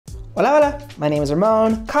Hola, hola! My name is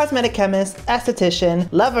Ramon, cosmetic chemist, esthetician,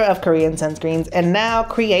 lover of Korean sunscreens, and now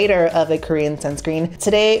creator of a Korean sunscreen.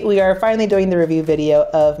 Today, we are finally doing the review video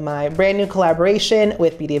of my brand new collaboration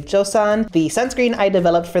with beauty of Joseon, the sunscreen I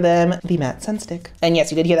developed for them, the Matte Sunstick. And yes,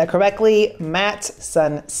 you did hear that correctly, Matte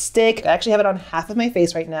Sunstick. I actually have it on half of my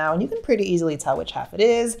face right now, and you can pretty easily tell which half it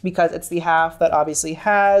is because it's the half that obviously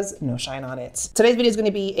has no shine on it. Today's video is going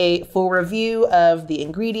to be a full review of the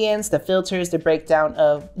ingredients, the filters, the breakdown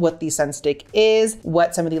of what the Sunstick is,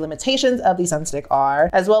 what some of the limitations of the Sunstick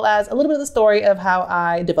are, as well as a little bit of the story of how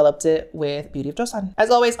I developed it with beauty of Joseon.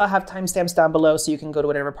 As always, I'll have timestamps down below so you can go to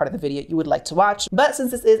whatever part of the video you would like to watch. But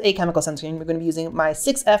since this is a chemical sunscreen, we're going to be using my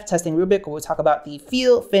 6F testing rubric where we'll talk about the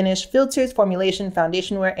feel, finish, filters, formulation,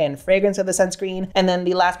 foundation wear, and fragrance of the sunscreen. And then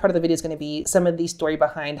the last part of the video is going to be some of the story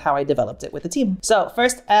behind how I developed it with the team. So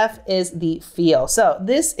first F is the feel. So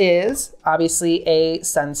this is obviously a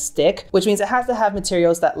Sunstick, which means it has to have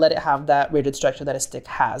materials that let it have that rigid structure that a stick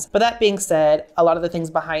has. But that being said, a lot of the things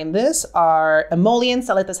behind this are emollients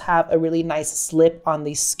that let this have a really nice slip on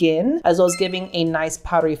the skin, as well as giving a nice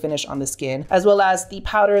powdery finish on the skin, as well as the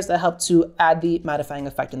powders that help to add the mattifying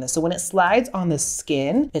effect in this. So when it slides on the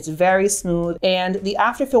skin, it's very smooth, and the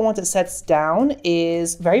afterfeel once it sets down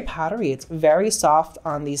is very powdery. It's very soft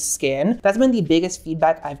on the skin. That's been the biggest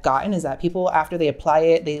feedback I've gotten, is that people, after they apply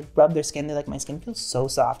it, they rub their skin, they're like, my skin feels so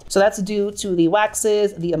soft. So that's due to the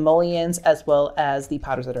waxes, the emollients, as well as the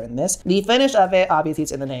powders that are in this. The finish of it, obviously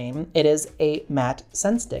it's in the name, it is a matte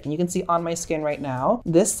sunstick. And you can see on my skin right now,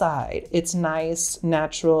 this side, it's nice,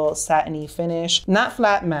 natural, satiny finish, not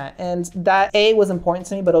flat matte. And that A was important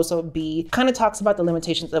to me, but also B kind of talks about the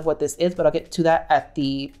limitations of what this is, but I'll get to that at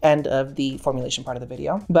the end of the formulation part of the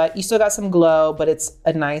video. But you still got some glow, but it's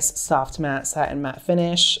a nice soft matte, satin matte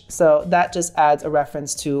finish. So that just adds a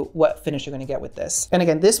reference to what finish you're gonna get with this. And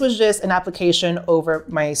again, this was just an application over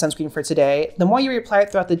my sunscreen for today. The more you reapply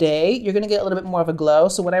it throughout the day, you're gonna get a little bit more of a glow.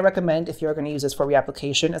 So what I recommend if you're gonna use this for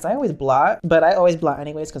reapplication is I always blot, but I always blot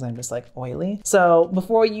anyways because I'm just like oily. So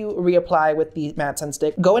before you reapply with the matte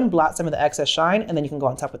sunstick, go and blot some of the excess shine, and then you can go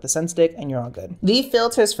on top with the sunstick and you're all good. The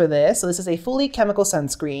filters for this, so this is a fully chemical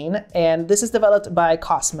sunscreen, and this is developed by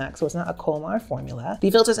Cosmac, so it's not a Colmar formula.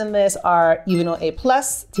 The filters in this are Uvinol A+,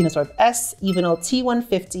 Tinosorb S, Uvinol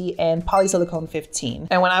T150, and Polysilicone 15.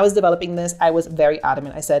 And when I was developing this, I was very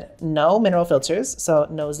adamant. I said no mineral filters, so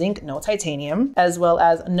no zinc, no titanium, as well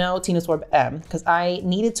as no Tinosorb M, because I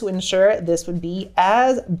needed to ensure this would be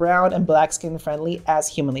as brown and black skin friendly as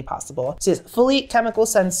humanly possible. So it's fully chemical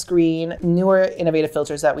sunscreen, newer innovative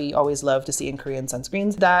filters that we always love to see in Korean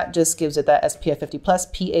sunscreens. That just gives it that SPF 50+,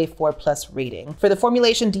 PA4+ rating. For the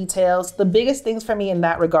formulation details, the biggest things for me in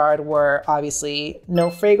that regard were obviously no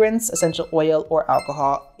fragrance, essential oil, or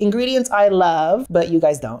alcohol. Ingredients I love, but you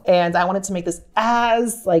guys don't. And I wanted to make this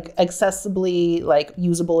as accessibly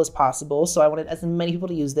usable as possible. So I wanted as many people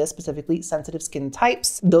to use this, specifically sensitive skin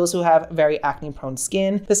types, those who have very acne prone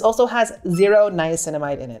skin. This also has 0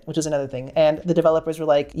 niacinamide in it, which is another thing. And the developers were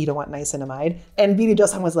like, you don't want niacinamide? And Beauty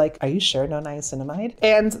Joseon was like, are you sure no niacinamide?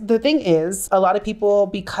 And the thing is, a lot of people,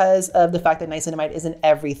 because of the fact that niacinamide isn't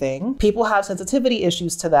everything, people have sensitivity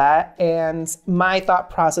issues to that. And my thought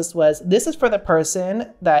process was, this is for the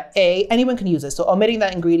person that anyone can use this. So omitting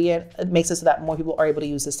that ingredient makes it so that more people are able to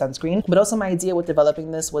use this sunscreen. But also my idea with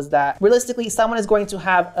developing this was that realistically, someone is going to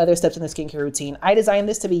have other steps in their skincare routine. I designed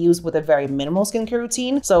this to be used with a very minimal skincare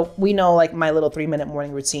routine. So we know my little 3-minute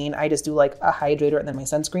morning routine, I just do a hydrator and then my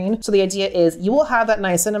sunscreen. So the idea is you will have that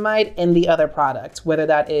niacinamide in the other product, whether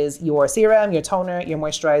that is your serum, your toner, your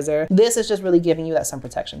moisturizer. This is just really giving you that sun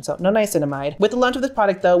protection. So no niacinamide. With the launch of this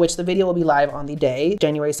product though, which the video will be live on the day,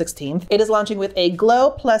 January 16th, it is launching with a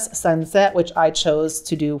Glow Plus Sunset, which I chose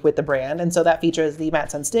to do with the brand. And so that features the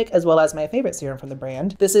matte sunstick as well as my favorite serum from the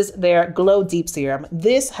brand. This is their Glow Deep Serum.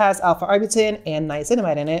 This has alpha arbutin and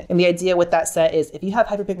niacinamide in it. And the idea with that set is if you have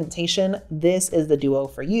hyperpigmentation, this is the duo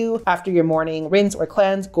for you. After your morning rinse or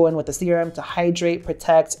cleanse, go in with the serum to hydrate,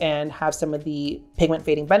 protect, and have some of the pigment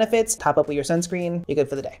fading benefits. Top up with your sunscreen, you're good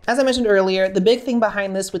for the day. As I mentioned earlier, the big thing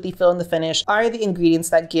behind this with the fill and the finish are the ingredients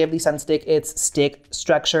that give the sunstick its stick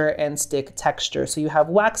structure and stick texture. So you have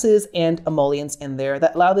waxes and emollients in there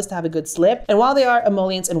that allow this to have a good slip. And while they are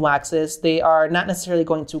emollients and waxes, they are not necessarily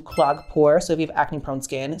going to clog pores. So if you have acne prone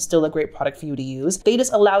skin, still a great product for you to use. They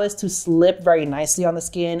just allow this to slip very nicely on the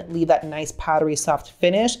skin, leave that nice powdery soft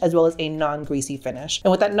finish, as well as a non-greasy finish.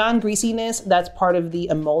 And with that non-greasiness, that's part of the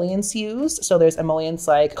emollients used. So there's emollients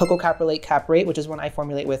like cocoa caprolate caprate, which is one I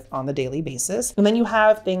formulate with on the daily basis. And then you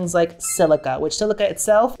have things like silica, which silica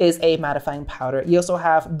itself is a mattifying powder. You also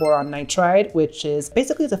have boron nitride, which is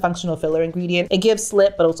basically it's a functional filler ingredient. It gives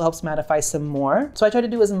slip, but also helps mattify some more. more. So I tried to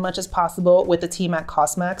do as much as possible with the T-MAC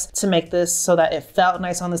Cosmax to make this so that it felt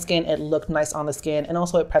nice on the skin, it looked nice on the skin, and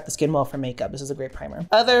also it prepped the skin well for makeup. This is a great primer.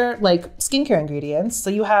 Other like skincare ingredients. So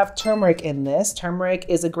you have turmeric in this. Turmeric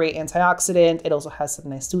is a great antioxidant. It also has some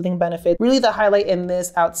nice soothing benefits. Really the highlight in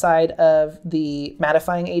this outside of the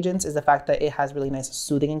mattifying agents is the fact that it has really nice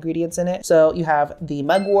soothing ingredients in it. So you have the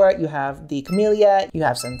Mugwort, you have the Camelia, you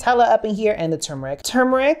have Centella up in here, and the turmeric.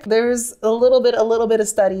 Turmeric, there's a little bit of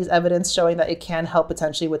studies, evidence showing that it can help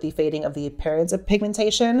potentially with the fading of the appearance of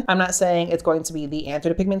pigmentation. I'm not saying it's going to be the answer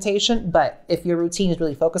to pigmentation, but if your routine is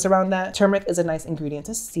really focused around that, turmeric is a nice ingredient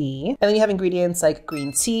to see. And then you have ingredients like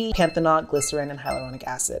green tea, panthenol, glycerin, and hyaluronic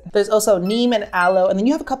acid. There's also neem and aloe, and then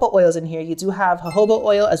you have a couple oils in here. You do have jojoba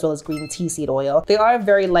oil as well as green tea seed oil. They are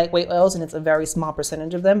very lightweight oils and it's a very small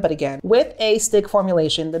percentage of them, but again, with a stick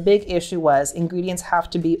formulation, the big issue was ingredients have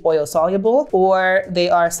to be oil soluble or they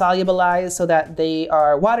are solubilized so that they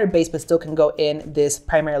are water-based but still can go in this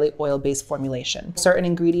primarily oil-based formulation. Certain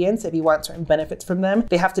ingredients, if you want certain benefits from them,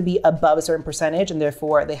 they have to be above a certain percentage and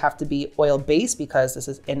therefore they have to be oil-based because this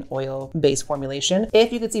is an oil-based formulation.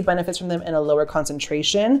 If you could see benefits from them in a lower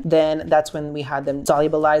concentration, then that's when we had them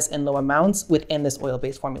solubilized in low amounts within this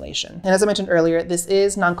oil-based formulation. And as I mentioned earlier, this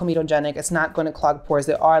is non-comedogenic. It's not going to clog pores.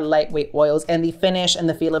 There are lightweight oils and the finish and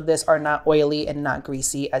the feel of this are not oily and not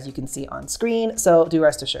greasy as you can see on screen. So do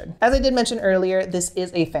rest assured. As I did mention earlier, this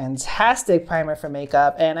is a fantastic primer for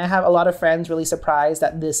makeup. And I have a lot of friends really surprised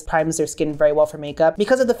that this primes their skin very well for makeup.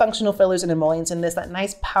 Because of the functional fillers and emollients in this, that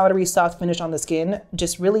nice powdery soft finish on the skin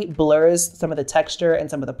just really blurs some of the texture and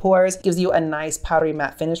some of the pores, gives you a nice powdery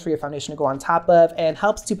matte finish for your foundation to go on top of, and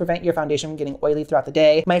helps to prevent your foundation from getting oily throughout the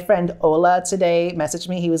day. My friend Hola today messaged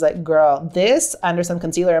me. He was like, girl, this under some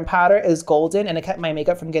concealer and powder is golden and it kept my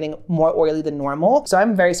makeup from getting more oily than normal. So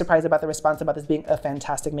I'm very surprised about the response about this being a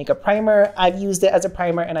fantastic makeup primer. I've used it as a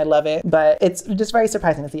primer and I love it, but it's just very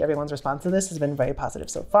surprising to see everyone's response to this has been very positive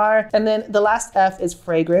so far. And then the last F is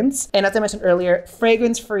fragrance. And as I mentioned earlier,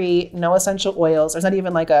 fragrance free, no essential oils. There's not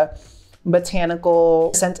even like a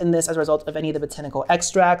botanical scent in this as a result of any of the botanical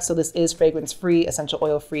extracts. So this is fragrance free, essential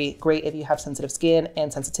oil free, great if you have sensitive skin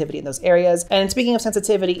and sensitivity in those areas. And speaking of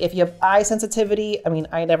sensitivity, if you have eye sensitivity, I mean,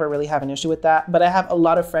 I never really have an issue with that, but I have a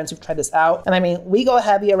lot of friends who've tried this out. And I mean, we go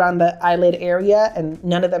heavy around the eyelid area and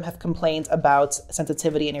none of them have complained about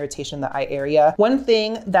sensitivity and irritation in the eye area. One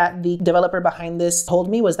thing that the developer behind this told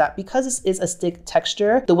me was that because this is a stick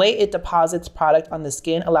texture, the way it deposits product on the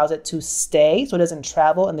skin allows it to stay so it doesn't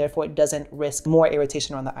travel and therefore it doesn't risk more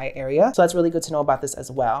irritation around the eye area. So that's really good to know about this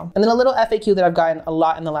as well. And then a little FAQ that I've gotten a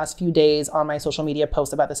lot in the last few days on my social media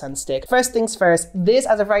posts about the sun stick. First things first, this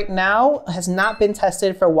as of right now has not been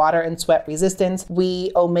tested for water and sweat resistance.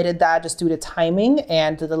 We omitted that just due to timing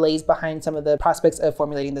and the delays behind some of the prospects of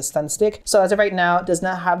formulating this sun stick. So as of right now, it does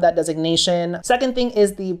not have that designation. Second thing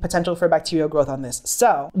is the potential for bacterial growth on this.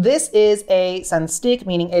 So this is a sun stick,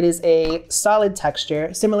 meaning it is a solid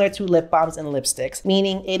texture similar to lip balms and lipsticks,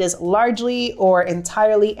 meaning it is largely or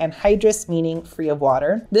entirely anhydrous, meaning free of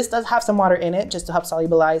water. This does have some water in it just to help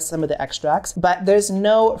solubilize some of the extracts, but there's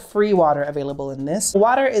no free water available in this.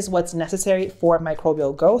 Water is what's necessary for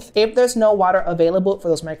microbial growth. If there's no water available for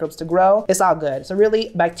those microbes to grow, it's all good. So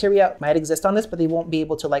really bacteria might exist on this, but they won't be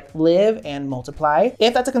able to like live and multiply.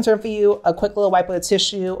 If that's a concern for you, a quick little wipe with a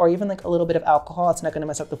tissue or even like a little bit of alcohol, it's not gonna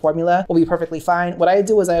mess up the formula, will be perfectly fine. What I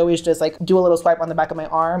do is I always just like do a little swipe on the back of my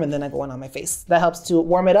arm and then I go on my face. That helps to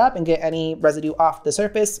warm it up and get any residue off the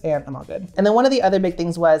surface and I'm all good. And then one of the other big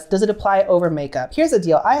things was, does it apply over makeup? Here's the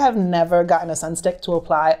deal. I have never gotten a sunstick to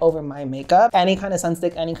apply over my makeup, any kind of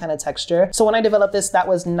sunstick, any kind of texture. So when I developed this, that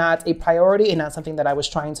was not a priority and not something that I was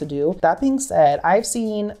trying to do. That being said, I've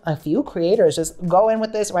seen a few creators just go in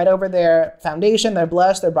with this right over their foundation, their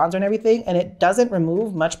blush, their bronzer and everything, and it doesn't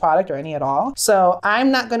remove much product or any at all. So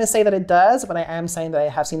I'm not gonna say that it does, but I am saying that I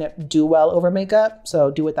have seen it do well over makeup.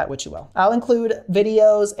 So do with that what you will. I'll include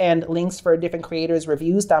videos and links for different creators'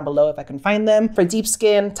 reviews down below if I can find them. For deep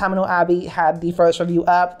skin, Tamino Abby had the first review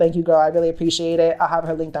up. Thank you, girl. I really appreciate it. I'll have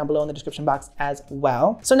her link down below in the description box as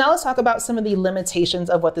well. So now let's talk about some of the limitations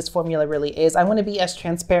of what this formula really is. I want to be as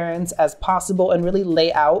transparent as possible and really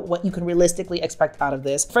lay out what you can realistically expect out of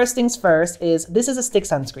this. First things first is this is a stick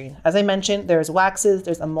sunscreen. As I mentioned, there's waxes,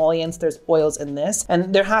 there's emollients, there's oils in this,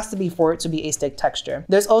 and there has to be for it to be a stick texture.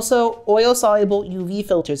 There's also oil soluble UV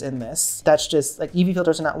filters in this. That's just like UV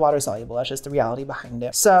filters are not water water soluble. That's just the reality behind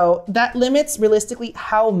it. So that limits realistically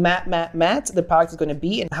how matte the product is going to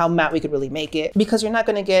be and how matte we could really make it, because you're not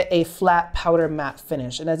going to get a flat powder matte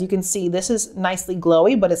finish. And as you can see, this is nicely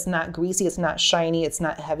glowy, but it's not greasy, it's not shiny, it's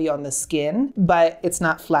not heavy on the skin, but it's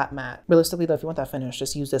not flat matte. Realistically though, if you want that finish,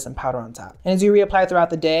 just use this and powder on top. And as you reapply throughout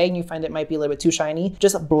the day and you find it might be a little bit too shiny,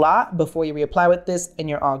 just blot before you reapply with this and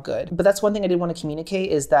you're all good. But that's one thing I did want to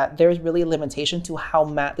communicate, is that there's really a limitation to how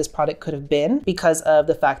matte this product could have been because of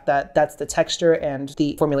the fact that that's the texture and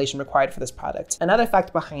the formulation required for this product. Another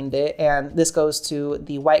fact behind it, and this goes to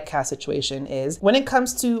the Whitecast situation, is when it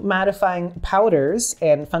comes to mattifying powders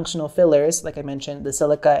and functional fillers, like I mentioned, the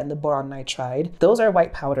silica and the boron nitride, those are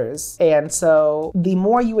white powders. And so the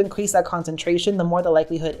more you increase that concentration, the more the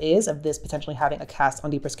likelihood is of this potentially having a cast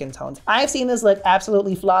on deeper skin tones. I've seen this look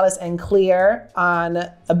absolutely flawless and clear on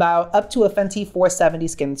about up to a Fenty 470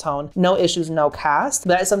 skin tone. No issues, no cast.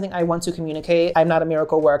 That is something I want to communicate. I'm not a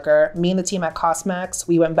miracle worker. Me and the team at Cosmax,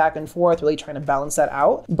 we went back and forth really trying to balance that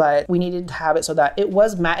out, but we needed to have it so that it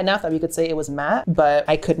was matte enough that we could say it was matte, but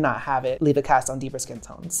I could not have it leave a cast on deeper skin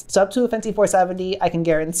tones. So up to a Fenty 470, I can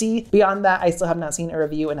guarantee. Beyond that, I still have not seen a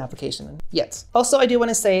review and application yet. Also, I do want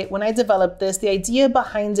to say, when I developed this, the idea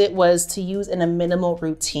behind it was to use in a minimal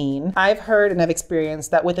routine. I've heard and I've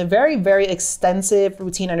experienced that with a very, very extensive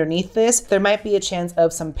routine underneath this, there might be a chance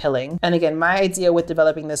of some pilling. And again, my idea with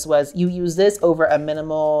developing this was you use this over a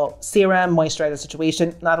minimal serum, moisturizer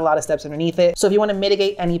situation, not a lot of steps underneath it. So if you want to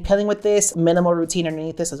mitigate any pilling with this, minimal routine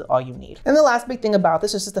underneath this is all you need. And the last big thing about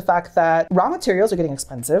this is just the fact that raw materials are getting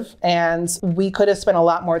expensive, and we could have spent a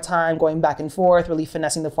lot more time going back and forth, really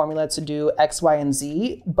finessing the formula to do X, Y, and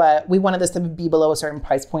Z, but we wanted this to be below a certain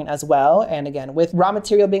price point as well. And again, with raw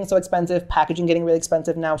material being so expensive, packaging getting really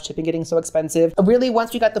expensive now, shipping getting so expensive, really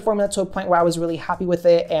once we got the formula to a point where I was really happy with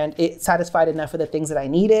it and it satisfied enough of the things that I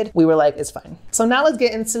needed, we were like, it's fine. So now let's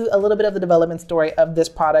get into a little bit of the development story of this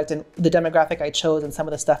product and the demographic I chose and some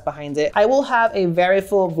of the stuff behind it. I will have a very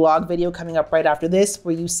full vlog video coming up right after this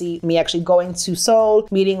where you see me actually going to Seoul,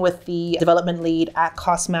 meeting with the development lead at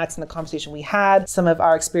Cosmax and the conversation we had, some of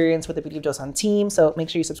our experience with the Beauty of Joseon team. So make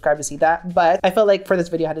sure you subscribe to see that. But I felt like for this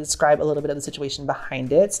video, I had to describe a little bit of the situation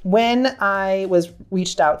behind it. When I was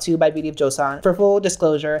reached out to by Beauty of Joseon, for full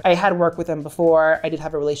disclosure, I had worked with them before. I did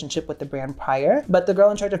have a relationship with the brand prior, but the girl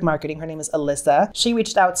in charge of marketing, her name is Alyssa. She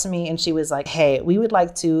reached out to me and she was like, hey, we would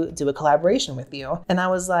like to do a collaboration with you. And I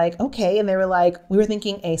was like, okay. And they were like, we were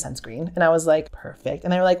thinking a sunscreen. And I was like, perfect.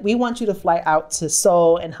 And they were like, we want you to fly out to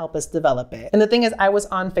Seoul and help us develop it. And the thing is, I was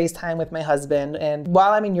on FaceTime with my husband, and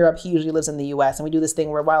while I'm in Europe, he usually lives in the US, and we do this thing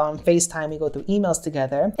where while on FaceTime, we go through emails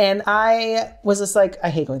together. And I was just like, I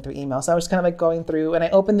hate going through emails. So I was kind of like going through, and I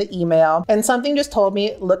opened the email and something just told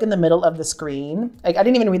me, look in the middle of the screen. Like, I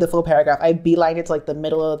didn't even read the full paragraph. I beelined it to like the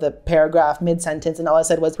middle of the paragraph, mid-sentence, and all I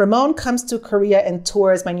said was, Ramon comes to Korea and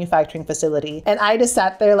tours manufacturing facility. And I just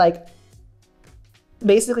sat there like,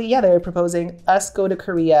 basically, yeah, they were proposing us go to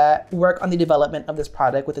Korea, work on the development of this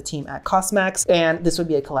product with the team at Cosmax, and this would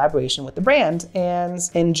be a collaboration with the brand. And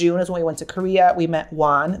in June is when we went to Korea. We met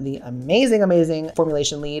Juan, the amazing, amazing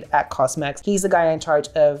formulation lead at Cosmax. He's the guy in charge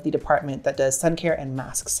of the department that does sun care and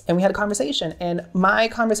masks. And we had a conversation, and my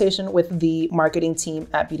conversation with the marketing team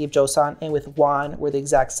at Beauty of Joseon and with Juan were the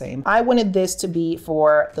exact same. I wanted this to be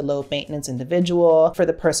for the low maintenance individual, for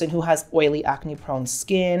the person who has oily, acne-prone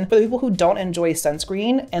skin, for the people who don't enjoy sunscreen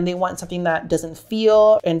and they want something that doesn't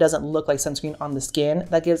feel and doesn't look like sunscreen on the skin,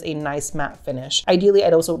 that gives a nice matte finish. Ideally,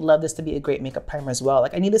 I'd also love this to be a great makeup primer as well.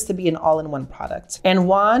 Like, I need this to be an all-in-one product. And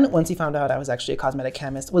Juan, once he found out I was actually a cosmetic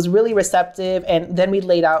chemist, was really receptive. And then we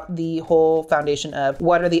laid out the whole foundation of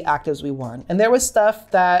what are the actives we want. And there was stuff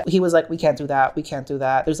that he was like, we can't do that. We can't do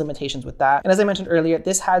that. There's limitations with that. And as I mentioned earlier,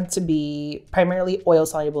 this had to be primarily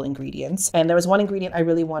oil-soluble ingredients. And there was one ingredient I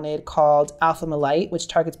really wanted called alpha malite, which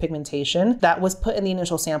targets pigmentation, that was put in the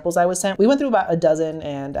initial samples I was sent. We went through about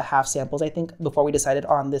 12.5 samples, I think, before we decided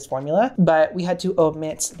on this formula, but we had to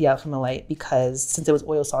omit the alpha malite because since it was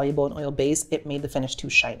oil soluble and oil based, it made the finish too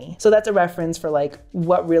shiny. So that's a reference for like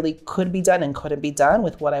what really could be done and couldn't be done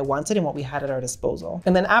with what I wanted and what we had at our disposal.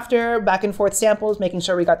 And then after back and forth samples, making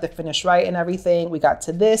sure we got the finish right and everything, we got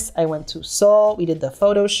to this. I went to Seoul, we did the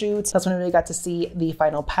photo shoots. That's when we really got to see the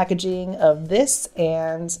final packaging of this.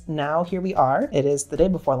 And now here we are. It is the day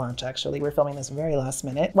before launch, actually. We're filming this very very last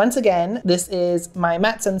minute. Once again, this is my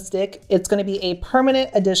matte sun stick. It's going to be a permanent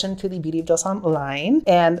addition to the Beauty of Joseon line.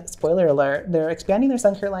 And spoiler alert, they're expanding their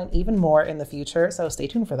sun care line even more in the future, so stay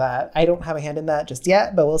tuned for that. I don't have a hand in that just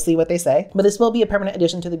yet, but we'll see what they say. But this will be a permanent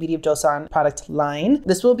addition to the Beauty of Joseon product line.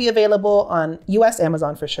 This will be available on US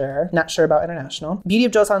Amazon for sure. Not sure about international. Beauty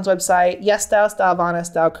of Joseon's website, Yes Style, Stylevana,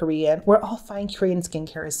 Style Korean, where all fine Korean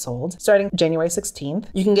skincare is sold, starting January 16th.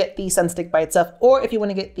 You can get the sun stick by itself, or if you want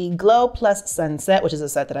to get the Glow Plus Sunset, which is a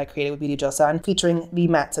set that I created with Beauty of Joseon, featuring the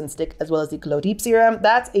matte sun stick as well as the Glow Deep Serum.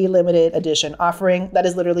 That's a limited edition offering. That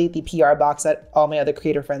is literally the PR box that all my other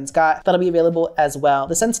creator friends got. That'll be available as well.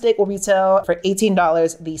 The sun stick will retail for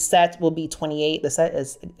 $18. The set will be $28. The set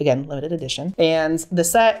is, again, limited edition. And the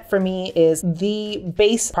set for me is the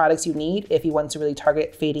base products you need if you want to really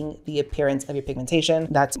target fading the appearance of your pigmentation.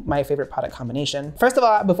 That's my favorite product combination. First of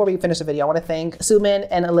all, before we finish the video, I want to thank Sumin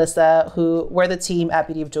and Alyssa, who were the team at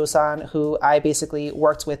Beauty of Joseon, who I basically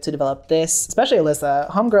worked with to develop this, especially Alyssa.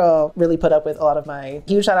 Homegirl really put up with a lot of my,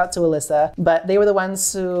 huge shout out to Alyssa, but they were the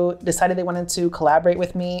ones who decided they wanted to collaborate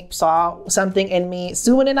with me, saw something in me.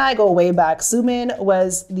 Sumin and I go way back. Sumin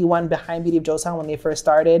was the one behind Beauty of Joseon when they first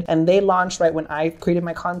started, and they launched right when I created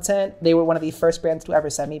my content. They were one of the first brands to ever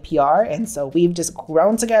send me PR, and so we've just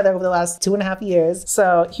grown together over the last 2.5 years.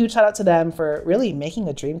 So huge shout out to them for really making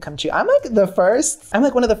a dream come true. I'm like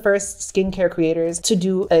one of the first skincare creators to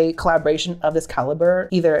do a collaboration of this caliber,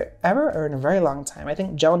 either ever or in a very long time. I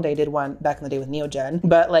think Joan Day did one back in the day with Neogen,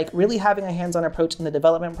 but like really having a hands-on approach in the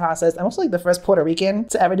development process. I'm also like the first Puerto Rican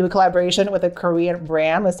to ever do a collaboration with a Korean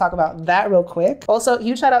brand. Let's talk about that real quick. Also,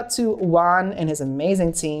 huge shout out to Juan and his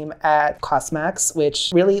amazing team at Cosmax,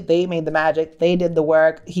 which really, they made the magic. They did the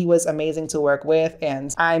work. He was amazing to work with,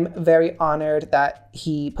 and I'm very honored that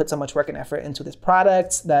he put so much work and effort into this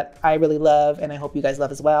product that I really love, and I hope you guys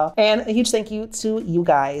love as well. And a huge thank you to you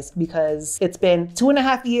guys, because it's been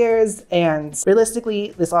 2.5 years, and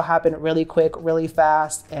realistically, this all happened really quick, really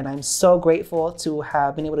fast, and I'm so grateful to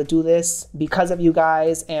have been able to do this because of you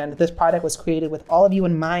guys. And this product was created with all of you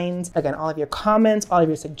in mind. Again, all of your comments, all of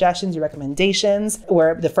your suggestions, your recommendations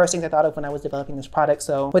were the first things I thought of when I was developing this product.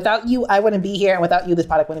 So without you, I wouldn't be here, and without you, this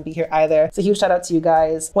product wouldn't be here either. So huge shout out to you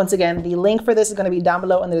guys. Once again, the link for this is going to be down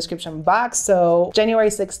below in the description box. So January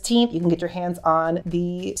 16th, you can get your hands on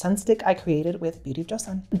the sun stick I created with Beauty of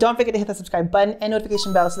Joseon. Don't forget to hit the subscribe button and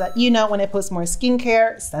notification bell so that you know when I post more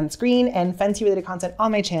skincare, sunscreen, and Fenty related content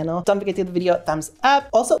on my channel. Don't forget to give the video a thumbs up.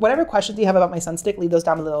 Also, whatever questions you have about my sun stick, leave those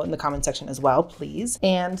down below in the comment section as well, please.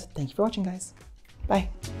 And thank you for watching, guys. Bye.